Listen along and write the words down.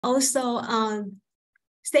Also,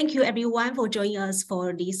 thank you everyone for joining us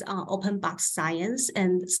for this Open Box Science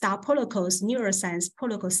and Star Protocols Neuroscience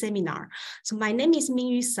Protocol Seminar. So my name is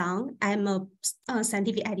Mingyu Sang. I'm a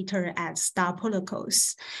scientific editor at Star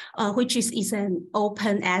Protocols, which is an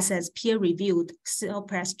open access peer-reviewed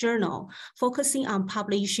self-press journal focusing on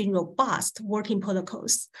publishing robust working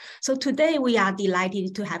protocols. So today we are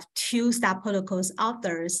delighted to have two Star Protocols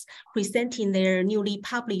authors presenting their newly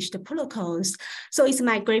published protocols. So it's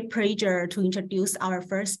my great pleasure to introduce our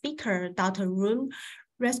first speaker, Dr. Rune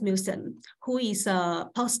Rasmussen, who is a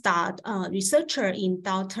postdoc researcher in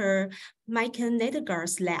Dr. Michael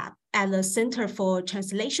Nedergaard's lab at the Center for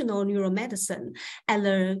Translational Neuromedicine at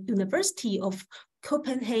the University of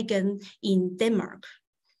Copenhagen in Denmark.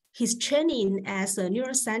 His training as a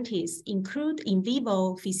neuroscientist include in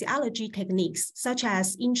vivo physiology techniques such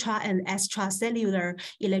as intra and extracellular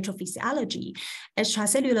electrophysiology,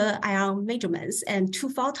 extracellular ion measurements, and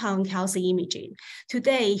two-photon calcium imaging.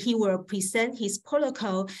 Today, he will present his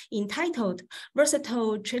protocol entitled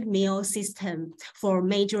Versatile Treadmill System for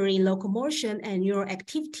Measuring Locomotion and Neural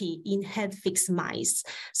Activity in Head-Fixed Mice.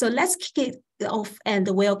 So let's kick it off and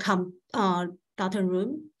welcome Dr.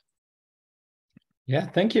 Rune. Yeah,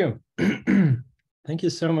 thank you. Thank you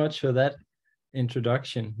so much for that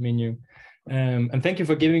introduction, Mingyu. And thank you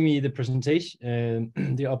for giving me the presentation,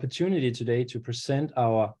 the opportunity today to present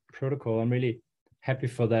our protocol. I'm really happy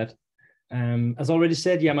for that. As already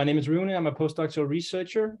said, yeah, my name is Rune. I'm a postdoctoral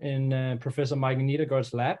researcher in Professor Michael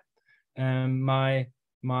Nedergaard's lab. My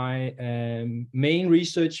main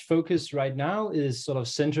research focus right now is sort of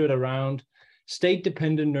centered around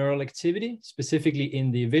state-dependent neural activity, specifically in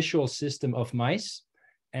the visual system of mice.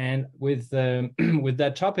 And with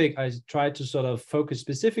that topic, I tried to sort of focus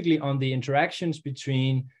specifically on the interactions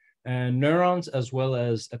between neurons as well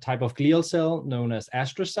as a type of glial cell known as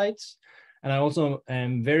astrocytes. And I also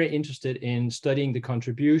am very interested in studying the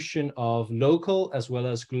contribution of local as well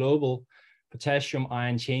as global potassium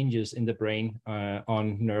ion changes in the brain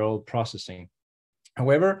on neural processing.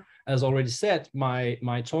 However, as already said,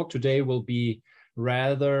 my talk today will be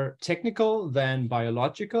rather technical than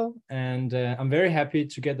biological, and I'm very happy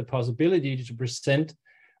to get the possibility to present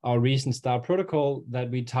our recent STAR protocol that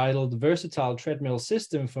we titled Versatile Treadmill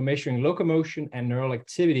System for Measuring Locomotion and Neural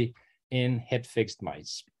Activity in Head-Fixed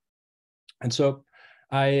Mice. And so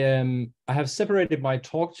I have separated my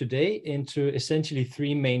talk today into essentially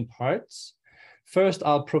three main parts. First,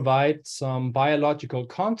 I'll provide some biological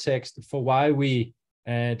context for why we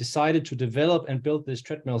decided to develop and build this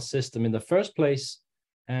treadmill system in the first place.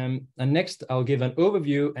 And next, I'll give an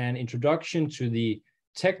overview and introduction to the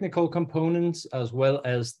technical components, as well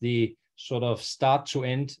as the sort of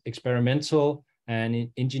start-to-end experimental and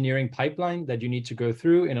engineering pipeline that you need to go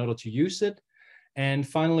through in order to use it. And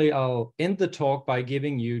finally, I'll end the talk by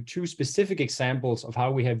giving you two specific examples of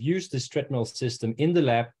how we have used this treadmill system in the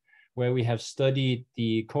lab, where we have studied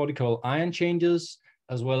the cortical ion changes,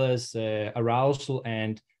 as well as arousal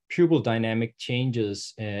and pupil dynamic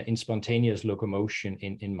changes in spontaneous locomotion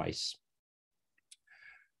in mice.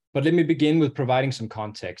 But let me begin with providing some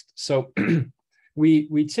context. So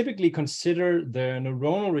we typically consider the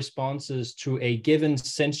neuronal responses to a given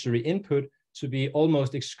sensory input to be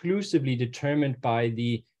almost exclusively determined by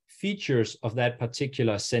the features of that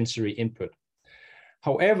particular sensory input.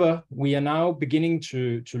 However, we are now beginning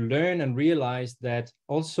to learn and realize that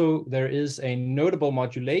also there is a notable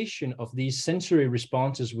modulation of these sensory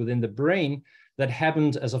responses within the brain that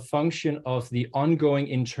happens as a function of the ongoing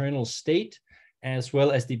internal state, as well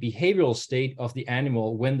as the behavioral state of the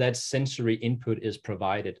animal when that sensory input is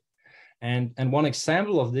provided. And one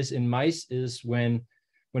example of this in mice is when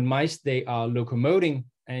mice, they are locomoting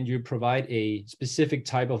and you provide a specific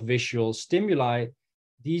type of visual stimuli,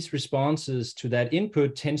 these responses to that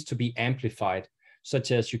input tends to be amplified,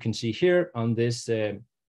 such as you can see here on this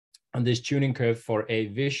tuning curve for a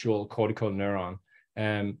visual cortical neuron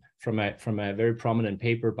from a very prominent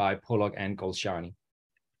paper by Pollock and Golshani.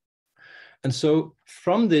 And so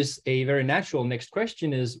from this, a very natural next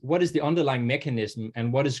question is, what is the underlying mechanism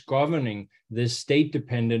and what is governing this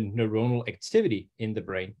state-dependent neuronal activity in the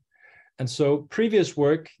brain? And so previous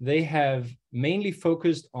work, they have mainly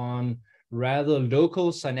focused on rather local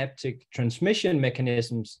synaptic transmission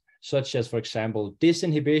mechanisms, such as, for example,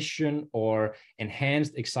 disinhibition or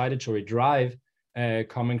enhanced excitatory drive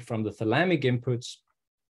coming from the thalamic inputs.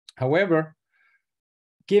 However,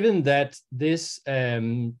 given that this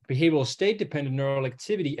behavioral state-dependent neural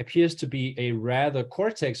activity appears to be a rather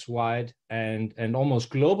cortex-wide and almost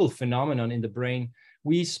global phenomenon in the brain,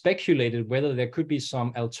 we speculated whether there could be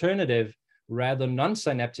some alternative, rather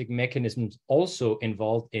non-synaptic mechanisms also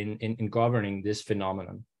involved in governing this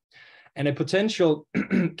phenomenon. And a potential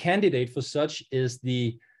candidate for such is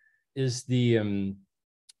the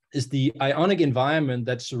ionic environment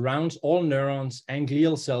that surrounds all neurons and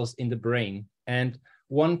glial cells in the brain. And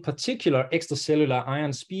one particular extracellular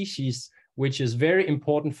ion species, which is very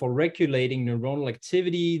important for regulating neuronal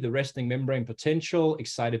activity, the resting membrane potential,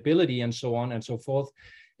 excitability, and so on and so forth,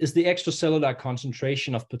 is the extracellular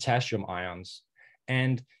concentration of potassium ions.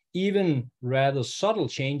 And even rather subtle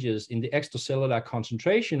changes in the extracellular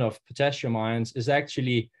concentration of potassium ions is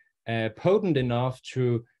actually potent enough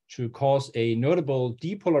to cause a notable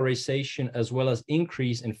depolarization as well as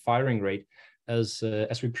increase in firing rate, as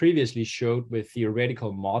we previously showed with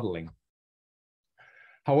theoretical modeling.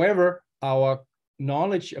 However, our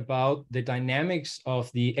knowledge about the dynamics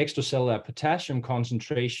of the extracellular potassium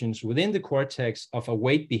concentrations within the cortex of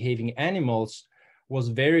awake-behaving animals was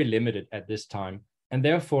very limited at this time. And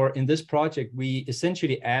therefore, in this project, we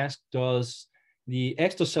essentially asked, does the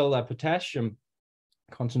extracellular potassium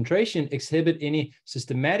concentration exhibit any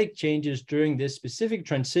systematic changes during this specific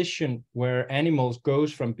transition where animals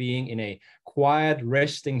goes from being in a quiet,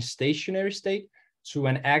 resting, stationary state to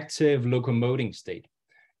an active locomoting state?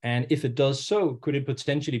 And if it does so, could it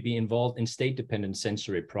potentially be involved in state-dependent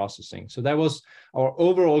sensory processing? So that was our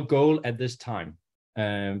overall goal at this time,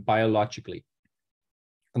 biologically.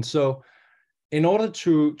 And so in order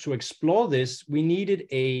to explore this, we needed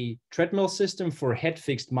a treadmill system for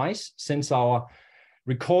head-fixed mice, since our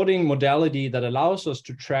recording modality that allows us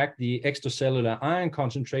to track the extracellular ion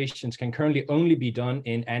concentrations can currently only be done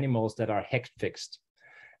in animals that are head-fixed.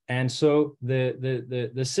 And so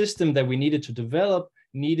the system that we needed to develop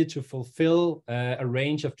needed to fulfill a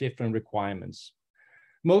range of different requirements.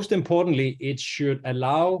 Most importantly, it should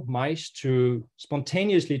allow mice to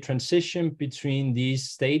spontaneously transition between these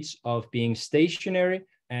states of being stationary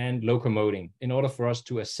and locomoting in order for us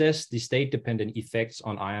to assess the state-dependent effects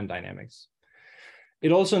on ion dynamics.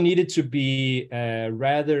 It also needed to be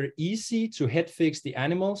rather easy to head fix the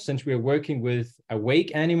animals. Since we are working with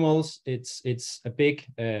awake animals, it's a big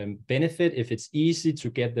benefit if it's easy to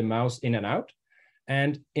get the mouse in and out.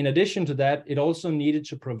 And in addition to that, it also needed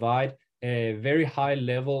to provide a very high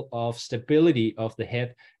level of stability of the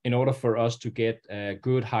head in order for us to get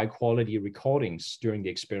good high quality recordings during the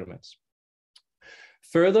experiments.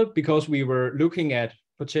 Further, because we were looking at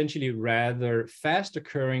potentially rather fast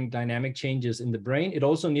occurring dynamic changes in the brain, it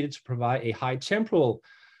also needed to provide a high temporal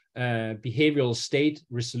behavioral state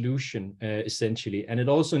resolution, essentially. And it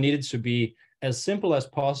also needed to be as simple as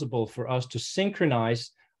possible for us to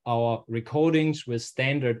synchronize our recordings with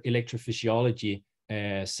standard electrophysiology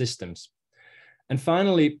systems. And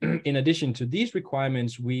finally, in addition to these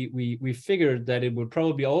requirements, we figured that it would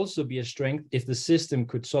probably also be a strength if the system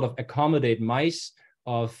could sort of accommodate mice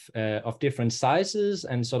of different sizes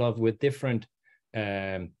and sort of with different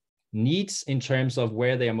needs in terms of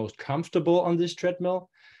where they are most comfortable on this treadmill.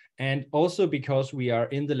 And also because we are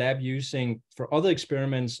in the lab using, for other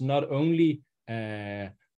experiments, not only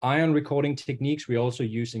ion recording techniques, we're also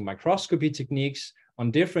using microscopy techniques on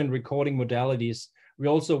different recording modalities. We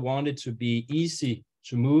also wanted to be easy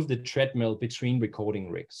to move the treadmill between recording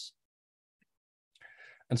rigs.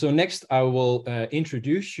 And so next, I will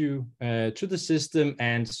introduce you to the system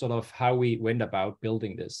and sort of how we went about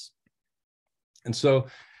building this. And so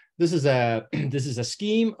this is a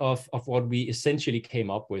scheme of what we essentially came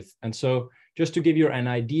up with. And so just to give you an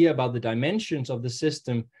idea about the dimensions of the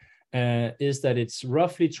system, is that it's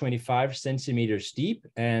roughly 25 centimeters deep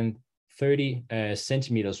and 30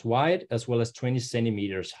 centimeters wide, as well as 20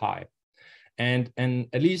 centimeters high. And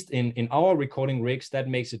at least in our recording rigs, that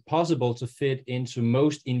makes it possible to fit into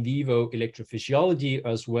most in vivo electrophysiology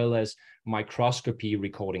as well as microscopy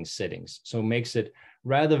recording settings. So it makes it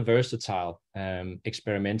rather versatile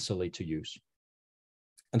experimentally to use.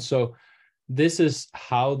 And so this is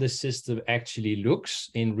how the system actually looks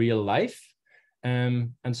in real life.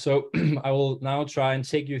 And so I will now try and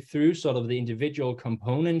take you through sort of the individual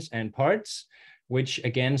components and parts, which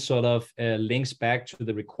again sort of links back to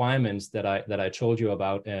the requirements that I told you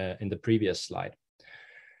about in the previous slide.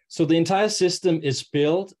 So the entire system is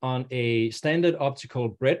built on a standard optical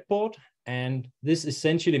breadboard, and this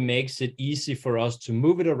essentially makes it easy for us to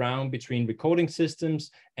move it around between recording systems,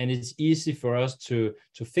 and it's easy for us to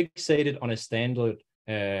fixate it on a standard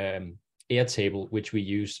Airtable, which we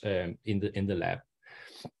use in the lab.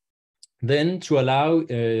 Then to allow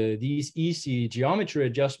these easy geometry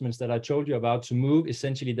adjustments that I told you about to move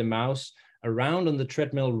essentially the mouse around on the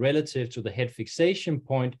treadmill relative to the head fixation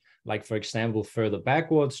point, like for example, further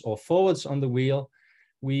backwards or forwards on the wheel,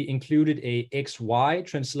 we included a XY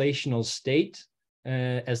translational state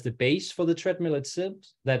as the base for the treadmill itself.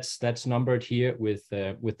 That's numbered here with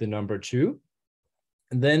the number 2.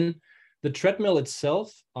 And then the treadmill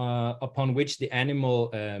itself, upon which the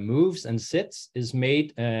animal moves and sits, is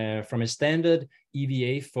made from a standard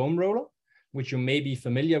EVA foam roller, which you may be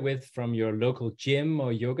familiar with from your local gym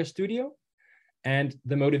or yoga studio. And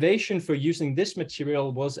the motivation for using this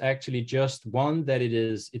material was actually just one, that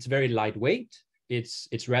it's very lightweight,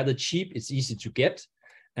 it's rather cheap, it's easy to get.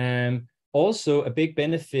 Also, a big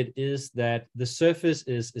benefit is that the surface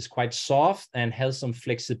is quite soft and has some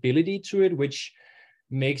flexibility to it, which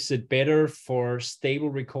makes it better for stable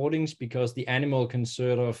recordings, because the animal can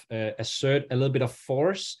sort of assert a little bit of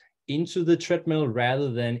force into the treadmill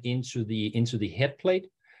rather than into the head plate.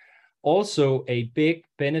 Also, a big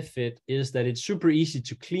benefit is that it's super easy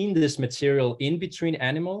to clean this material in between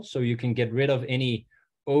animals, so you can get rid of any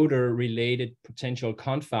odor-related potential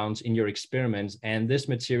confounds in your experiments, and this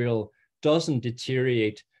material doesn't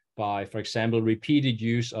deteriorate by, for example, repeated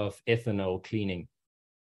use of ethanol cleaning.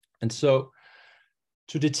 And so,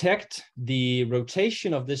 to detect the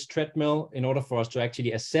rotation of this treadmill, in order for us to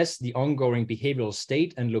actually assess the ongoing behavioral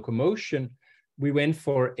state and locomotion, we went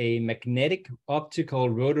for a magnetic optical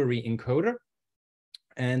rotary encoder.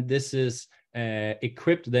 And this is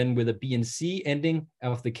equipped then with a BNC ending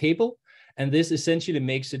of the cable. And this essentially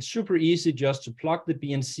makes it super easy just to plug the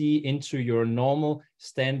BNC into your normal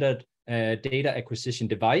standard data acquisition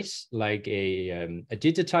device, like a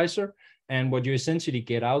digitizer. And what you essentially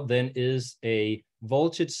get out then is a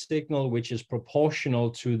voltage signal, which is proportional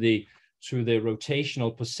to the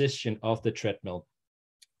rotational position of the treadmill.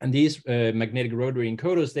 And these magnetic rotary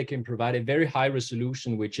encoders, they can provide a very high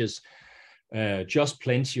resolution, which is just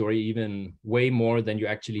plenty or even way more than you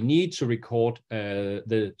actually need to record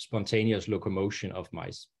the spontaneous locomotion of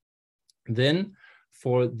mice. Then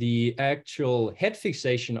for the actual head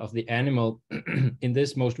fixation of the animal in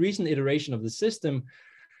this most recent iteration of the system,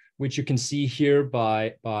 which you can see here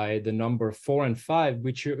by the number 4 and 5,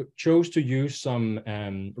 which chose to use some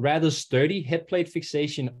rather sturdy head plate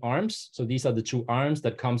fixation arms. So these are the 2 arms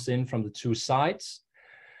that comes in from the 2 sides.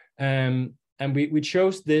 And we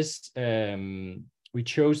chose this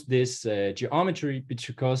geometry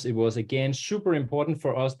because it was, again, super important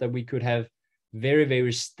for us that we could have very,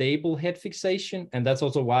 very stable head fixation. And that's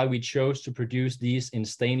also why we chose to produce these in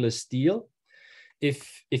stainless steel.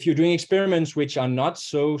 If you're doing experiments which are not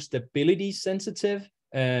so stability sensitive,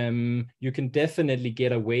 you can definitely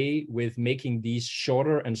get away with making these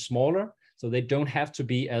shorter and smaller, so they don't have to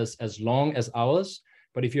be as long as ours.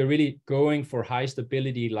 But if you're really going for high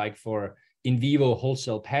stability, like for in vivo whole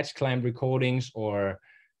cell patch clamp recordings or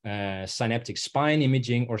synaptic spine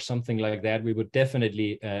imaging or something like that, we would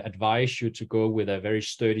definitely advise you to go with a very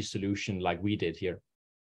sturdy solution like we did here.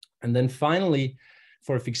 And then finally,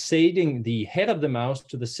 for fixating the head of the mouse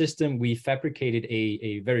to the system, we fabricated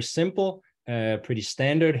a very simple, pretty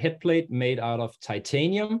standard head plate made out of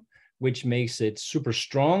titanium, which makes it super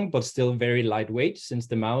strong, but still very lightweight, since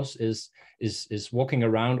the mouse is walking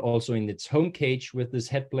around also in its home cage with this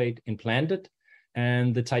head plate implanted.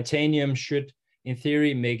 And the titanium should, in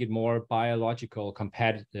theory, make it more biological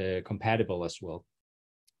compatible as well.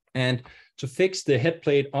 And to fix the head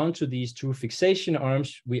plate onto these 2 fixation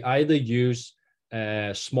arms, we either use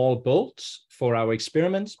small bolts for our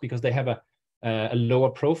experiments because they have a lower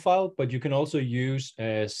profile, but you can also use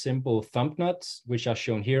simple thumb nuts, which are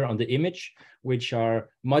shown here on the image, which are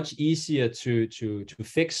much easier to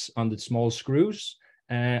fix on the small screws.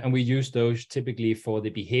 And we use those typically for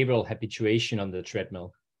the behavioral habituation on the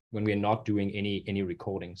treadmill when we're not doing any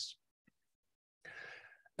recordings.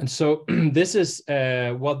 And so this is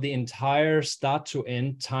what the entire start to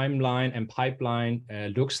end timeline and pipeline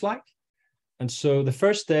looks like. And so the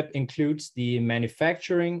first step includes the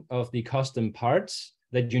manufacturing of the custom parts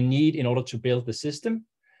that you need in order to build the system.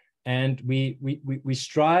 And we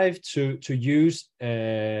strive to use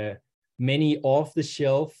many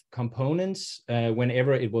off-the-shelf components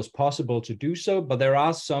whenever it was possible to do so. But there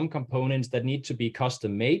are some components that need to be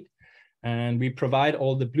custom made. And we provide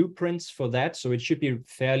all the blueprints for that. So it should be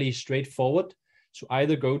fairly straightforward to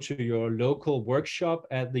either go to your local workshop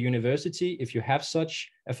at the university, if you have such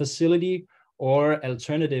a facility, or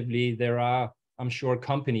alternatively, there are, I'm sure,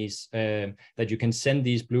 companies that you can send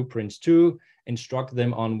these blueprints to, instruct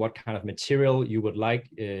them on what kind of material you would like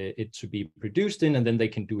it to be produced in, and then they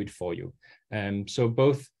can do it for you. So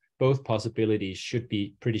both possibilities should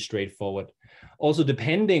be pretty straightforward. Also,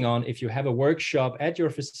 depending on if you have a workshop at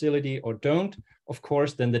your facility or don't, of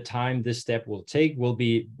course, then the time this step will take will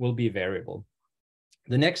be variable.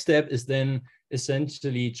 The next step is then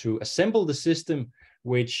essentially to assemble the system,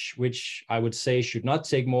 which I would say should not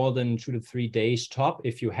take more than 2 to 3 days top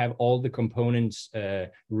if you have all the components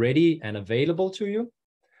ready and available to you.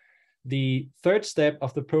 The third step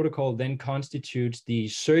of the protocol then constitutes the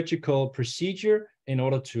surgical procedure in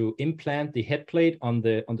order to implant the head plate on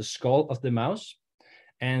the skull of the mouse.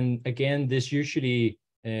 And again, this usually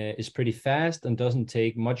is pretty fast and doesn't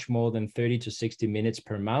take much more than 30 to 60 minutes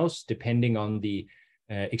per mouse, depending on the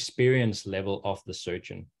experience level of the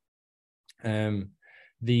surgeon.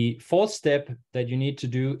 The fourth step that you need to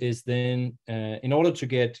do is then, in order to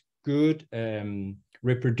get good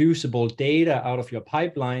reproducible data out of your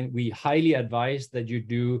pipeline, we highly advise that you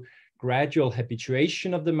do gradual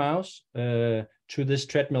habituation of the mouse to this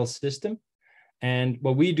treadmill system. And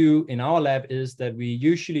what we do in our lab is that we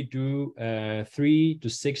usually do 3 to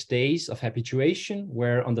 6 days of habituation,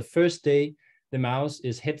 where on the first day, the mouse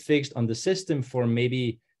is head fixed on the system for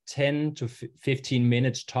maybe 10 to 15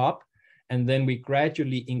 minutes top. And then we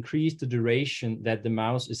gradually increase the duration that the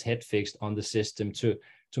mouse is head fixed on the system to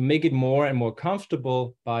make it more and more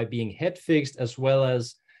comfortable by being head fixed, as well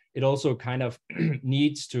as it also kind of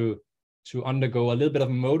needs to undergo a little bit of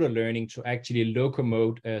motor learning to actually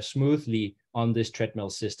locomote smoothly on this treadmill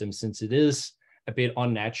system, since it is a bit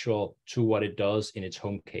unnatural to what it does in its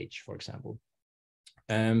home cage, for example.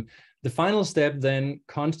 The final step then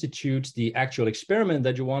constitutes the actual experiment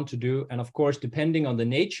that you want to do. And of course, depending on the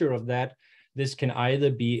nature of that, this can either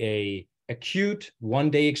be a acute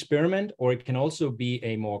one-day experiment, or it can also be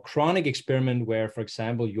a more chronic experiment where, for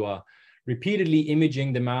example, you are repeatedly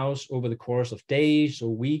imaging the mouse over the course of days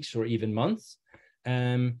or weeks or even months.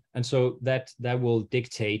 And so that will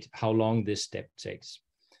dictate how long this step takes.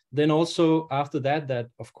 Then also after that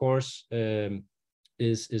of course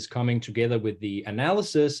is coming together with the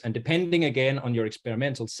analysis, and depending again on your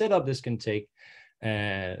experimental setup, this can take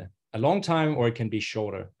a long time or it can be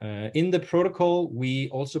shorter. In the protocol, we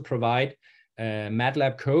also provide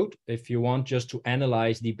MATLAB code if you want just to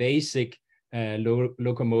analyze the basic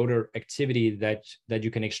locomotor activity that you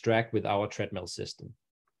can extract with our treadmill system.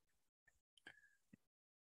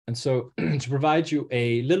 And so to provide you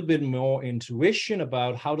a little bit more intuition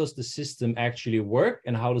about how does the system actually work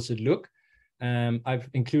and how does it look, I've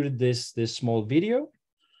included this small video.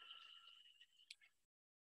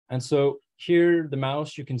 And so here the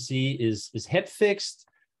mouse, you can see, is head fixed,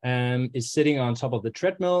 is sitting on top of the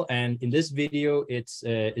treadmill, and in this video it's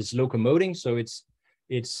locomoting, so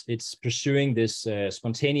it's pursuing this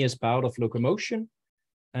spontaneous bout of locomotion.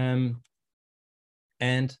 And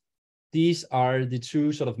these are the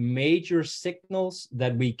two sort of major signals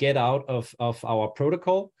that we get out of our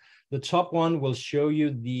protocol. The top one will show you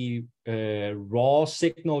the raw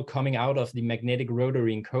signal coming out of the magnetic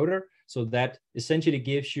rotary encoder. So that essentially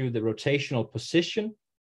gives you the rotational position.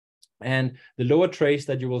 And the lower trace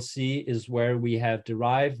that you will see is where we have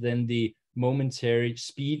derived then the momentary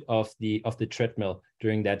speed of the treadmill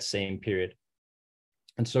during that same period.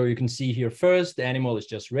 And so you can see here first, the animal is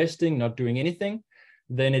just resting, not doing anything.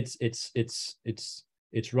 Then it's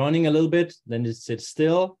running a little bit, then it sits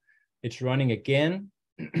still, it's running again,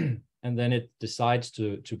 and then it decides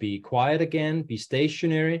to be quiet again, be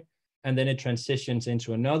stationary, and then it transitions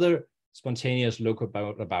into another spontaneous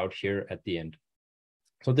locomote here at the end.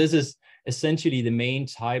 So this is essentially the main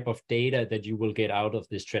type of data that you will get out of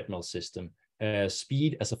this treadmill system,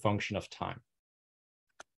 speed as a function of time.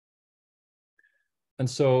 And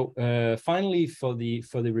so finally, for the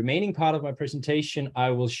remaining part of my presentation, I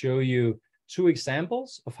will show you two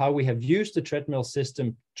examples of how we have used the treadmill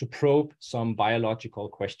system to probe some biological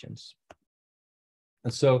questions.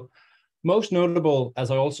 And so most notable,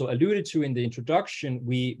 as I also alluded to in the introduction,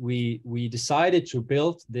 we decided to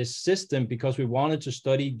build this system because we wanted to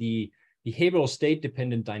study the behavioral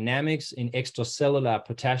state-dependent dynamics in extracellular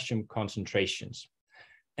potassium concentrations.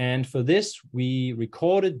 And for this, we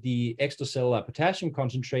recorded the extracellular potassium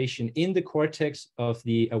concentration in the cortex of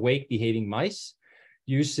the awake behaving mice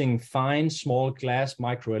using fine small glass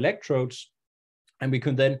microelectrodes. And we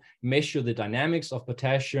could then measure the dynamics of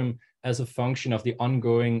potassium as a function of the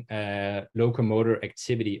ongoing locomotor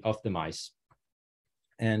activity of the mice.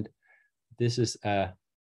 And this is a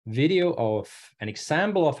video of an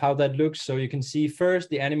example of how that looks. So you can see first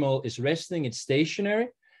the animal is resting, it's stationary,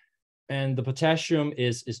 and the potassium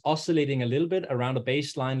is oscillating a little bit around a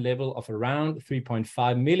baseline level of around 3.5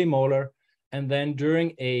 millimolar. And then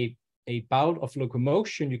during a bout of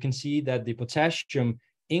locomotion, you can see that the potassium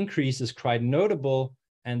increase is quite notable,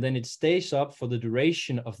 and then it stays up for the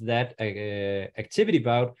duration of that activity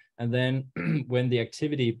bout. And then when the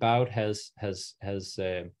activity bout has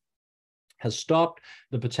stopped,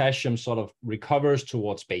 the potassium sort of recovers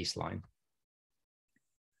towards baseline.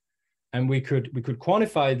 And we could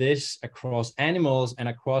quantify this across animals and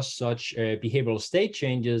across such behavioral state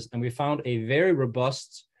changes. And we found a very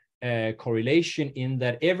robust correlation in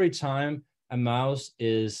that every time a mouse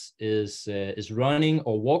is running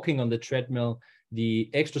or walking on the treadmill, the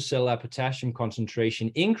extracellular potassium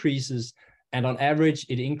concentration increases, and on average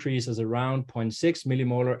it increases around 0.6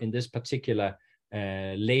 millimolar in this particular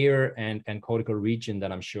layer and cortical region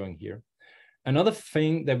that I'm showing here. Another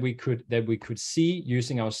thing that we could see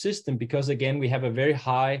using our system, because again we have a very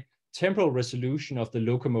high temporal resolution of the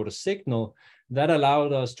locomotor signal, that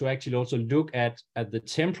allowed us to actually also look at the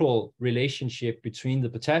temporal relationship between the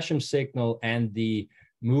potassium signal and the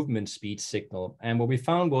movement speed signal. And what we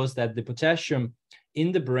found was that the potassium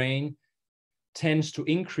in the brain tends to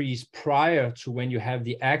increase prior to when you have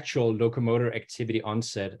the actual locomotor activity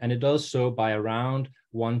onset, and it does so by around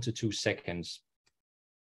 1 to 2 seconds.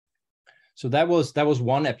 So that was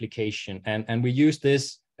one application, and we used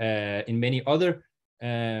this in many other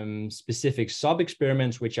specific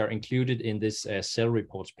sub-experiments, which are included in this Cell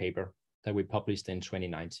Reports paper that we published in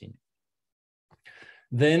 2019.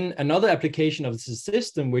 Then another application of the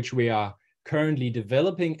system, which we are currently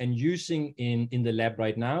developing and using in the lab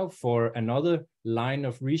right now for another line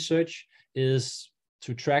of research, is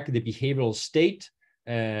to track the behavioral state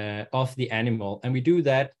of the animal. And we do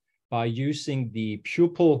that by using the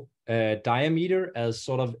pupil diameter as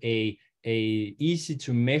sort of a easy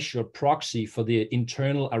to measure proxy for the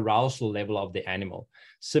internal arousal level of the animal,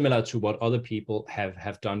 similar to what other people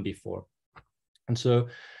have done before. And so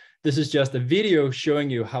this is just a video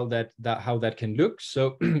showing you how that can look.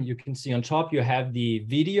 So you can see on top you have the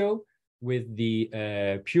video with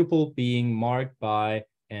the pupil being marked by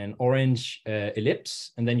an orange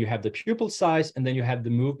ellipse, and then you have the pupil size, and then you have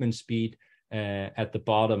the movement speed at the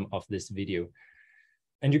bottom of this video.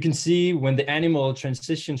 And you can see when the animal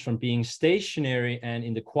transitions from being stationary and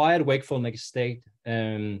in the quiet wakefulness state,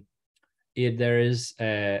 there is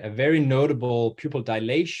a very notable pupil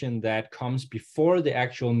dilation that comes before the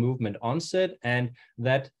actual movement onset, and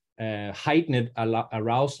that heightened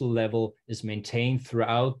arousal level is maintained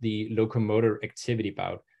throughout the locomotor activity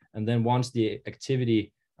bout. And then once the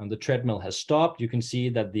activity on the treadmill has stopped, you can see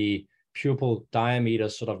that the pupil diameter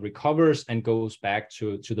sort of recovers and goes back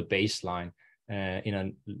to the baseline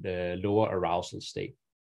in a lower arousal state.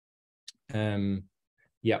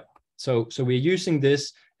 So we're using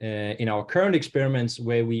this in our current experiments,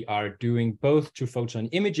 where we are doing both 2-photon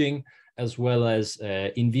imaging as well as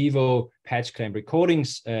in vivo patch clamp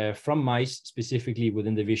recordings from mice, specifically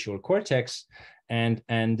within the visual cortex. And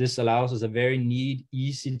this allows us a very neat,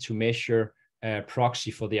 easy to measure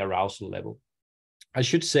proxy for the arousal level. I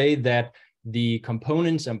should say that the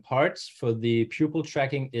components and parts for the pupil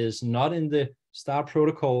tracking is not in the STAR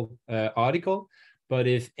protocol article, but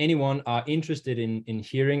if anyone are interested in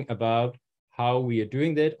hearing about how we are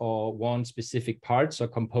doing that or want specific parts or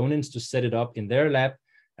components to set it up in their lab,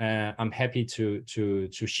 I'm happy to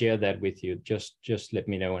share that with you. Just let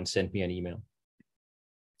me know and send me an email.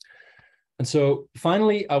 And so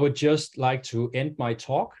finally, I would just like to end my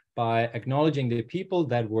talk by acknowledging the people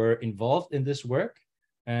that were involved in this work.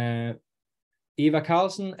 Eva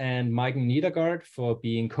Carlsen and Maiken Niedergaard for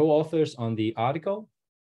being co-authors on the article.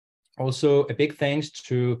 Also, a big thanks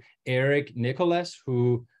to Eric Nicholas,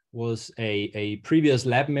 who was a previous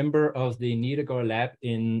lab member of the Niedergaard lab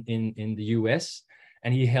in the US,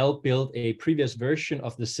 and he helped build a previous version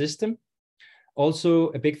of the system. Also,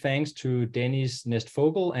 a big thanks to Dennis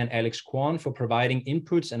Nestvogel and Alex Kwon for providing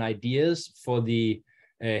inputs and ideas for the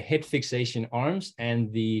head fixation arms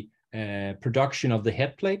and the production of the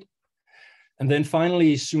head plate. And then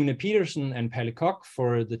finally, Sune Petersen and Palle Koch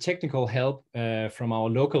for the technical help from our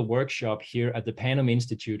local workshop here at the Panum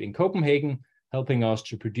Institute in Copenhagen, helping us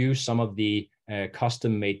to produce some of the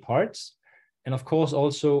custom-made parts. And of course,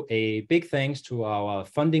 also a big thanks to our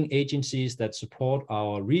funding agencies that support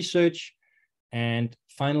our research. And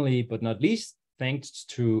finally, but not least, thanks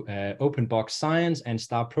to Open Box Science and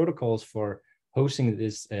STAR Protocols for hosting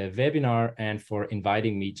this webinar and for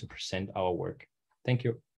inviting me to present our work. Thank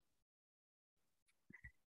you.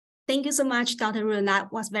 Thank you so much, Dr. Rune.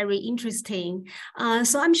 That was very interesting.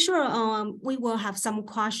 So I'm sure we will have some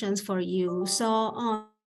questions for you. So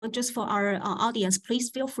just for our audience, please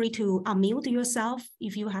feel free to unmute yourself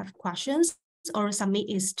if you have questions, or submit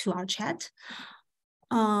it to our chat.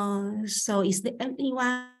 So is there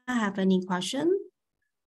anyone have any question?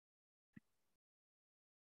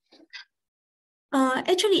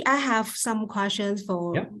 Actually, I have some questions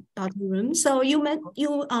for Dr. Rune. So you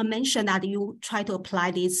mentioned that you try to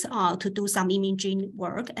apply this to do some imaging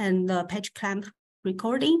work and the patch clamp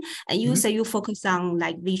recording, and you say you focus on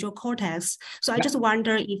like visual cortex. So I just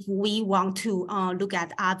wonder if we want to look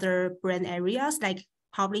at other brain areas, like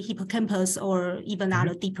probably hippocampus or even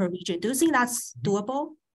other deeper region. Do you think that's doable?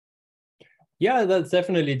 Yeah, that's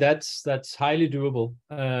definitely, that's highly doable.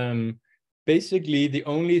 Basically,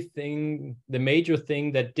 the major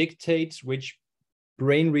thing that dictates which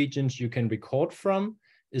brain regions you can record from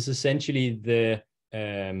is essentially the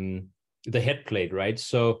head plate, right?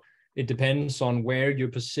 So it depends on where you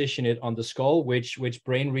position it on the skull, which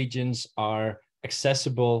brain regions are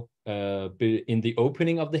accessible in the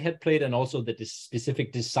opening of the head plate, and also the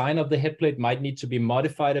specific design of the head plate might need to be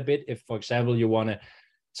modified a bit if, for example, you want to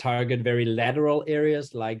target very lateral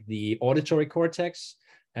areas like the auditory cortex.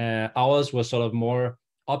 Ours was sort of more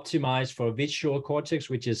optimized for visual cortex,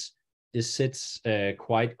 which sits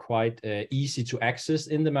quite easy to access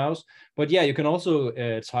in the mouse. But yeah, you can also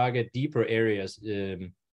target deeper areas.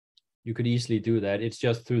 You could easily do that. It's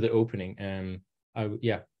just through the opening.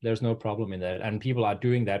 Yeah, there's no problem in that. And people are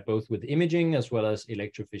doing that both with imaging as well as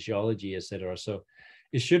electrophysiology, etc. So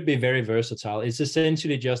it should be very versatile. It's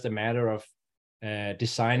essentially just a matter of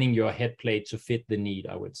designing your head plate to fit the need,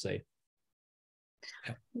 I would say.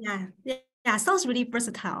 Yeah, sounds really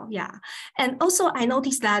versatile. Yeah, and also I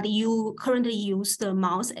noticed that you currently use the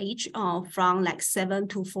mouse age from like 7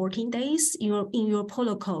 to 14 days in your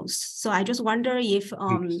protocols. So I just wonder if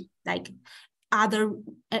like other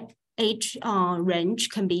age range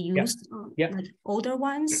can be used, like older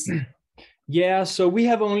ones. Yeah, so we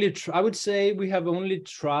have only, I would say we have only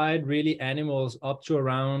tried really animals up to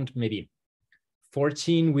around maybe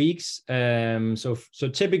 14 weeks. So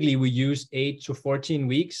typically we use 8 to 14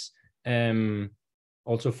 weeks,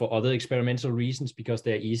 also for other experimental reasons, because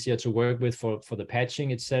they're easier to work with for the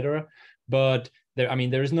patching, etc. But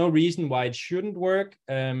there is no reason why it shouldn't work.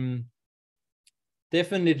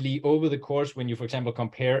 Definitely over the course, when you, for example,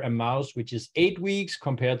 compare a mouse which is 8 weeks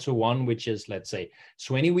compared to one which is, let's say,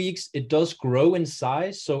 20 weeks, it does grow in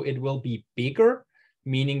size. So it will be bigger,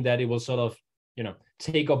 meaning that it will sort of,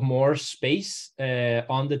 take up more space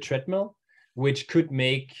on the treadmill, which could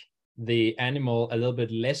make the animal a little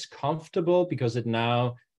bit less comfortable because it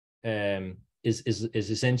now is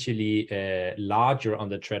essentially larger on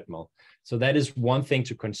the treadmill. So that is one thing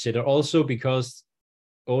to consider. Also, because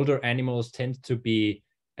older animals tend to be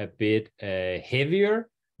a bit heavier,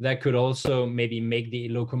 that could also maybe make the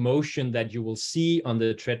locomotion that you will see on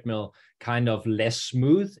the treadmill kind of less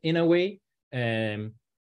smooth in a way.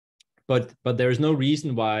 But there is no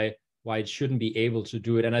reason why it shouldn't be able to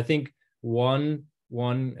do it. And I think one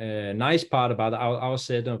nice part about our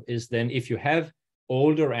setup is then if you have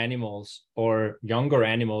older animals or younger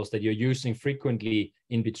animals that you're using frequently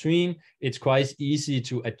in between, it's quite easy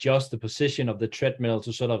to adjust the position of the treadmill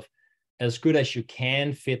to sort of as good as you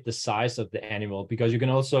can fit the size of the animal, because you can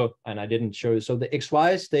also, and I didn't show you, so the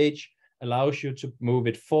XY stage allows you to move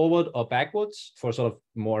it forward or backwards for sort of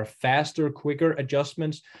more faster, quicker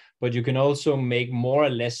adjustments, but you can also make more or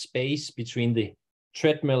less space between the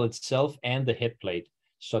treadmill itself and the head plate.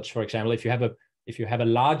 Such, for example, if you have a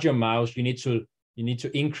larger mouse, you need to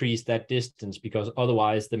increase that distance, because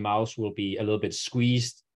otherwise the mouse will be a little bit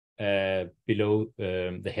squeezed below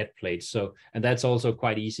the head plate. So, and that's also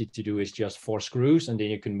quite easy to do. It's just 4 screws, and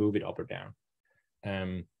then you can move it up or down.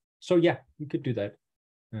 So yeah, you could do that.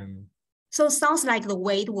 So it sounds like the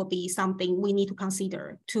weight will be something we need to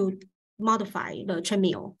consider to modify the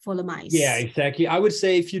treadmill for the mice. Yeah, exactly. I would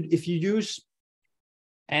say if you use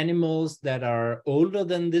animals that are older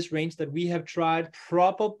than this range that we have tried,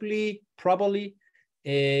 probably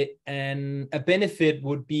and a benefit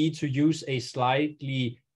would be to use a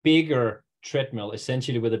slightly bigger treadmill,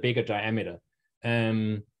 essentially with a bigger diameter.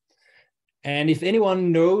 And if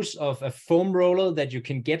anyone knows of a foam roller that you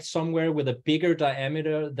can get somewhere with a bigger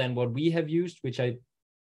diameter than what we have used, which I,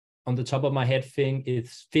 on the top of my head, think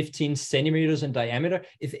it's 15 centimeters in diameter.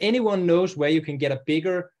 If anyone knows where you can get a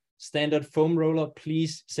bigger standard foam roller,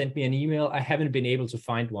 please send me an email. I haven't been able to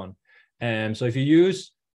find one. So if you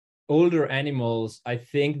use older animals, I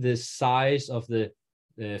think the size of the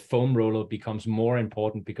foam roller becomes more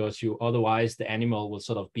important, because otherwise the animal will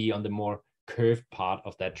sort of be on the more curved part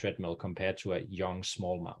of that treadmill compared to a young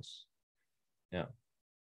small mouse. Yeah.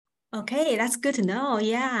 Okay, that's good to know.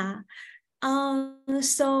 Yeah.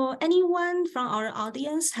 So anyone from our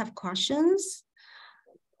audience have questions?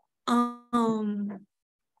 So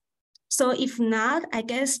if not, I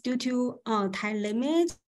guess due to time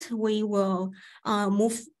limit, we will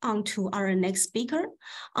move on to our next speaker.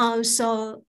 So